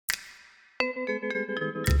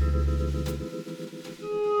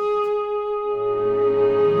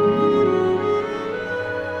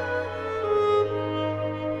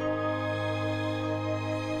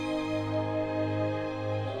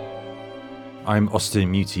I'm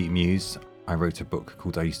Austin Muti Muse. I wrote a book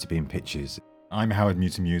called I Used to Be in Pictures. I'm Howard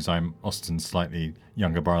Muti Muse. I'm Austin's slightly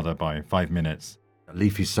younger brother by 5 minutes.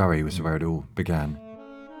 Leafy Surrey was where it all began.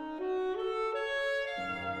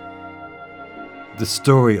 The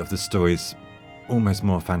story of the story is almost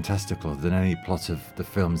more fantastical than any plot of the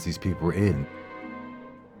films these people were in.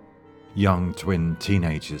 Young twin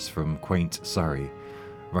teenagers from quaint Surrey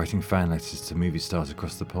writing fan letters to movie stars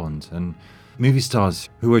across the pond, and movie stars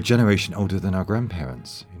who were a generation older than our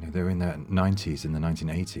grandparents. You know, they were in their 90s in the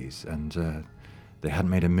 1980s, and they hadn't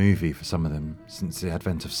made a movie for some of them since the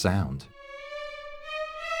advent of sound.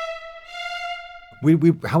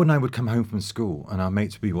 Howard and I would come home from school, and our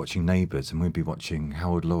mates would be watching Neighbours, and we'd be watching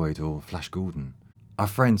Harold Lloyd or Flash Gordon. Our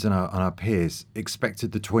friends and our peers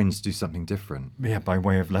expected the twins to do something different. Yeah, by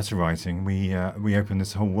way of letter writing, we opened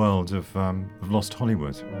this whole world of lost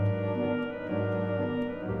Hollywood.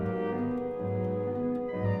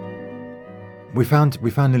 We found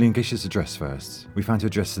Lillian Gish's address first. We found her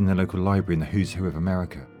address in the local library in the Who's Who of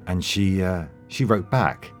America, and she wrote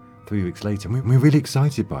back 3 weeks later. And we were really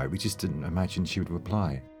excited by it. We just didn't imagine she would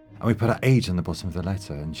reply. And we put her age on the bottom of the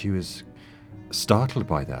letter, and she was startled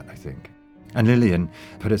by that, I think. And Lillian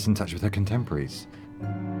put us in touch with her contemporaries.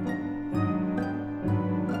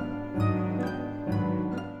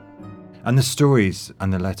 And the stories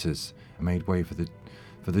and the letters made way for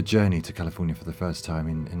the journey to California for the first time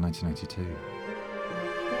in 1992.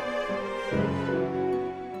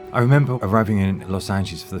 I remember arriving in Los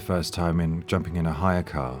Angeles for the first time and jumping in a hire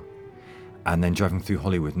car and then driving through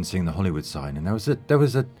Hollywood and seeing the Hollywood sign, and there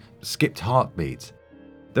was a skipped heartbeat.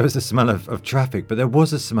 There was a smell of traffic, but there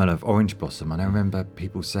was a smell of orange blossom. And I remember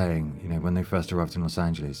people saying, you know, when they first arrived in Los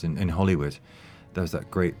Angeles, in Hollywood, there was that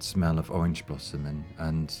great smell of orange blossom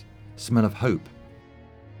and smell of hope.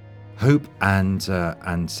 Hope and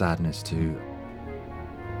sadness too.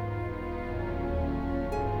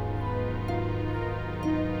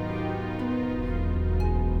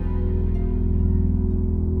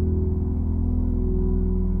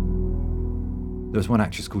 There was one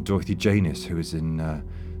actress called Dorothy Janis who was in The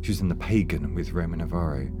Pagan with Roman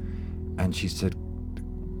Navarro, and she said,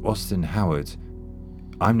 "Austin, Howard,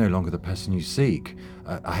 I'm no longer the person you seek.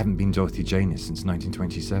 I haven't been Dorothy Janis since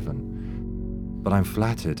 1927, but I'm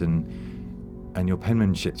flattered, and your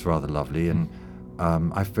penmanship's rather lovely, and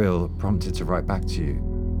I feel prompted to write back to you."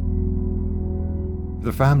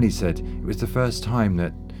 The family said it was the first time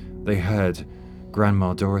that they heard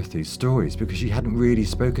Grandma Dorothy's stories, because she hadn't really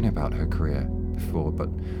spoken about her career before, but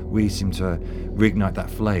we seemed to reignite that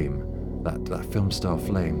flame, that film star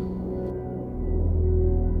flame.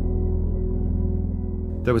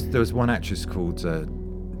 There was one actress called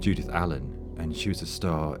Judith Allen, and she was a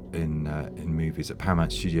star in movies at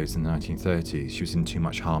Paramount Studios in the 1930s. She was in Too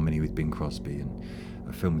Much Harmony with Bing Crosby and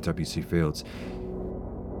a film with W.C. Fields.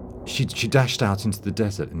 She dashed out into the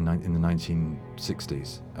desert in the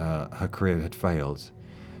 1960s. Her career had failed.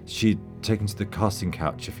 She'd taken to the casting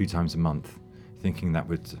couch a few times a month, thinking that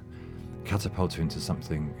would catapult her into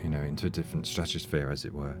something, you know, into a different stratosphere, as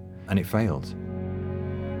it were. And it failed.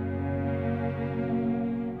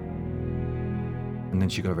 And then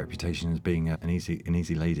she got a reputation as being an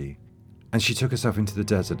easy lady. And she took herself into the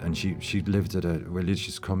desert, and she lived at a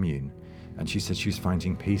religious commune, and she said she was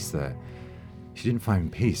finding peace there. She didn't find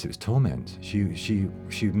peace, it was torment. She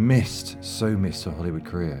so missed her Hollywood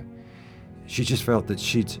career. She just felt that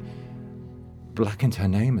she'd blackened her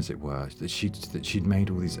name, as it were, that she'd made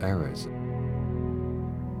all these errors.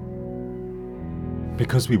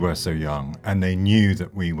 Because we were so young, and they knew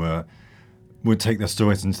that we would take their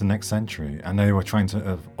stories into the next century, and they were trying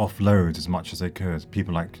to offload as much as they could.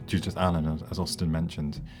 People like Judith Allen, as Austin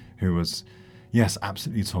mentioned, who was, yes,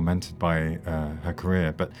 absolutely tormented by her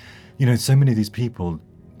career. But, you know, so many of these people,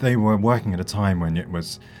 they were working at a time when it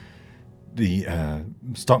was the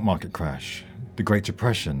stock market crash, the Great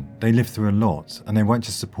Depression. They lived through a lot, and they weren't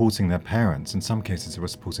just supporting their parents. In some cases, they were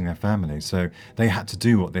supporting their families. So they had to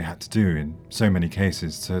do what they had to do in so many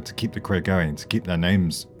cases to keep the career going, to keep their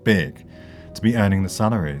names big, to be earning the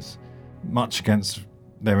salaries, much against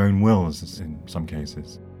their own wills in some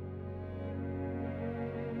cases.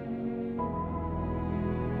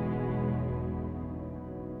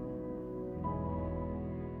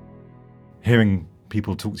 Hearing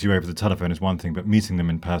people talk to you over the telephone is one thing, but meeting them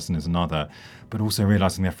in person is another, but also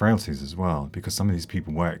realising their frailties as well, because some of these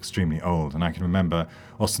people were extremely old. And I can remember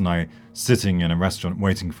Austin and I sitting in a restaurant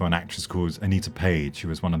waiting for an actress called Anita Page, who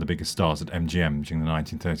was one of the biggest stars at MGM during the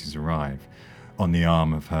 1930s, arrive on the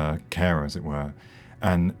arm of her carer, as it were,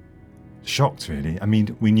 and shocked, really. I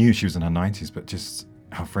mean, we knew she was in her 90s, but just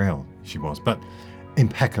how frail she was. But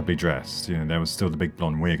impeccably dressed. You know, there was still the big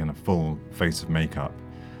blonde wig and a full face of makeup.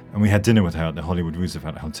 And we had dinner with her at the Hollywood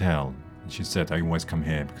Roosevelt Hotel. And she said, I always come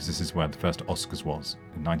here because this is where the first Oscars was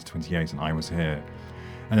in 1928, and I was here.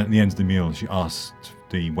 And at the end of the meal, she asked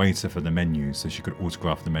the waiter for the menus so she could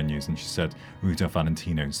autograph the menus. And she said, Rudolph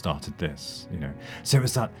Valentino started this, you know. So it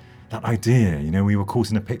was that idea, you know, we were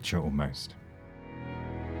caught in a picture almost.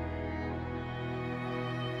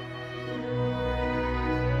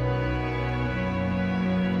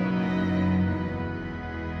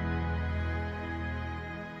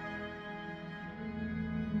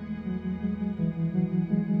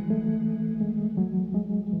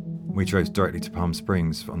 We drove directly to Palm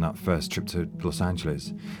Springs on that first trip to Los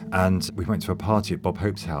Angeles, and we went to a party at Bob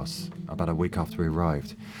Hope's house about a week after we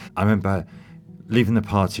arrived. I remember leaving the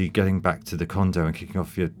party, getting back to the condo and kicking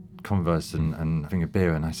off your Converse and having a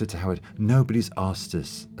beer, and I said to Howard, nobody's asked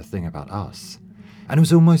us a thing about us. And it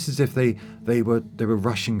was almost as if they were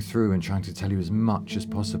rushing through and trying to tell you as much as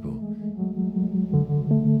possible.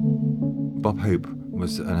 Bob Hope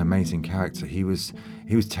was an amazing character. He was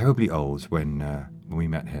terribly old when we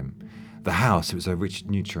met him. The house, it was a Richard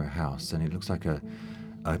Neutra house, and it looks like a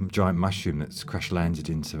giant mushroom that's crash-landed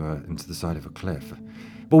into the side of a cliff.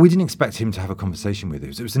 But we didn't expect him to have a conversation with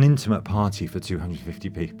us. It was an intimate party for 250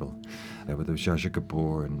 people. There were Zsa Zsa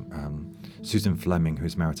Gabor and Susan Fleming, who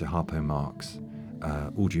was married to Harpo Marx,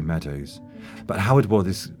 Audrey Meadows. But Howard wore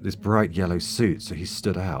this bright yellow suit, so he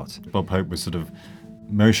stood out. Bob Hope was sort of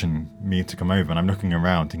motioned me to come over, and I'm looking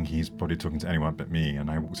around thinking he's probably talking to anyone but me,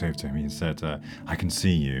 and I walked over to him and he said, I can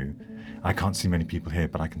see you. I can't see many people here,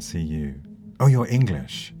 but I can see you. Oh, you're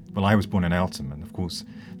English. Well, I was born in Eltham, and of course,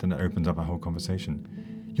 then it opened up a whole conversation.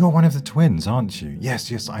 You're one of the twins, aren't you?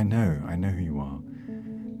 Yes, I know who you are.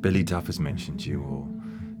 Billy Duff has mentioned you, or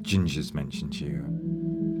Ginger's mentioned you.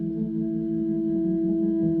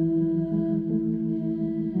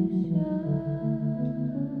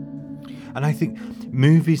 And I think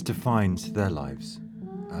movies defined their lives.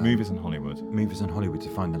 Movies in Hollywood. Movies in Hollywood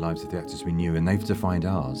defined the lives of the actors we knew, and they've defined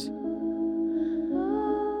ours.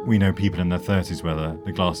 We know people in their 30s where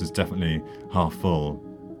the glass is definitely half full,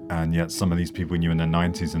 and yet some of these people we knew in their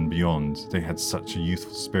 90s and beyond, they had such a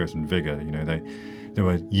youthful spirit and vigour. You know, they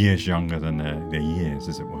were years younger than their years,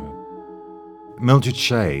 as it were. Mildred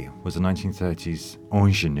Shea was a 1930s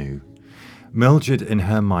ingenue. Mildred, in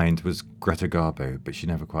her mind, was Greta Garbo, but she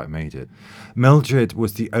never quite made it. Mildred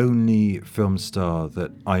was the only film star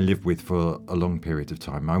that I lived with for a long period of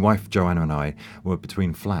time. My wife, Joanna, and I were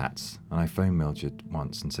between flats, and I phoned Mildred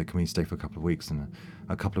once and said, can we stay for a couple of weeks? And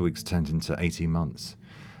a couple of weeks turned into 18 months.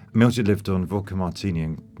 Mildred lived on vodka martini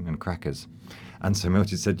and crackers. And so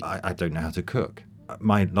Mildred said, I don't know how to cook.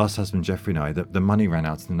 My last husband, Jeffrey, and I, the money ran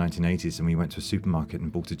out in the 1980s, and we went to a supermarket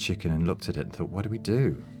and bought a chicken and looked at it and thought, what do we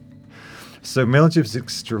do? So Mildred was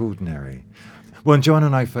extraordinary. When Joanna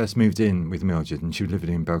and I first moved in with Mildred, and she was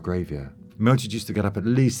living in Belgravia, Mildred used to get up at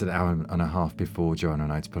least an hour and a half before Joanna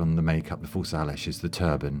and I to put on the makeup, the false eyelashes, the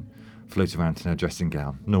turban, float around in her dressing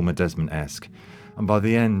gown, Norma Desmond-esque. And by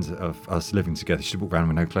the end of us living together, she'd walk around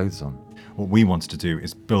with no clothes on. What we wanted to do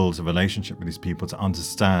is build a relationship with these people to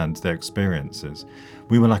understand their experiences.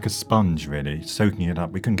 We were like a sponge, really, soaking it up.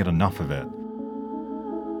 We couldn't get enough of it.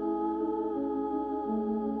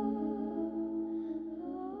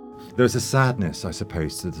 There was a sadness, I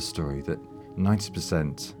suppose, to the story that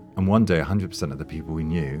 90% and one day 100% of the people we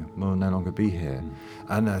knew will no longer be here.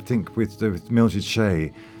 And I think with Mildred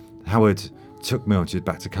Shea, Howard took Mildred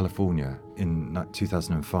back to California in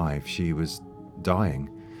 2005. She was dying,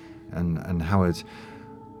 and Howard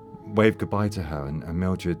waved goodbye to her, and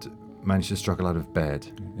Mildred managed to struggle out of bed.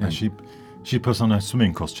 Yeah, she put on a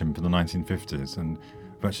swimming costume for the 1950s and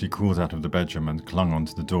virtually crawled out of the bedroom and clung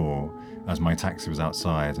onto the door as my taxi was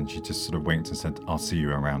outside, and she just sort of winked and said, I'll see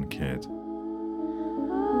you around, kid.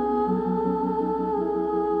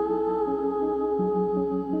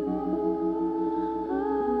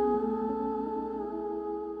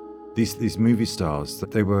 These movie stars,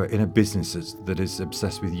 they were in a business that is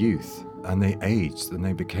obsessed with youth, and they aged and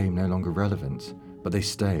they became no longer relevant, but they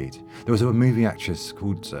stayed. There was a movie actress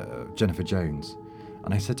called Jennifer Jones,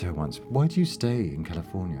 and I said to her once, why do you stay in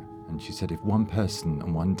California? And she said, if one person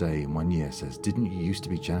on one day in 1 year says, didn't you used to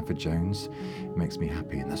be Jennifer Jones? It makes me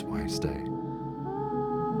happy, and that's why I stay.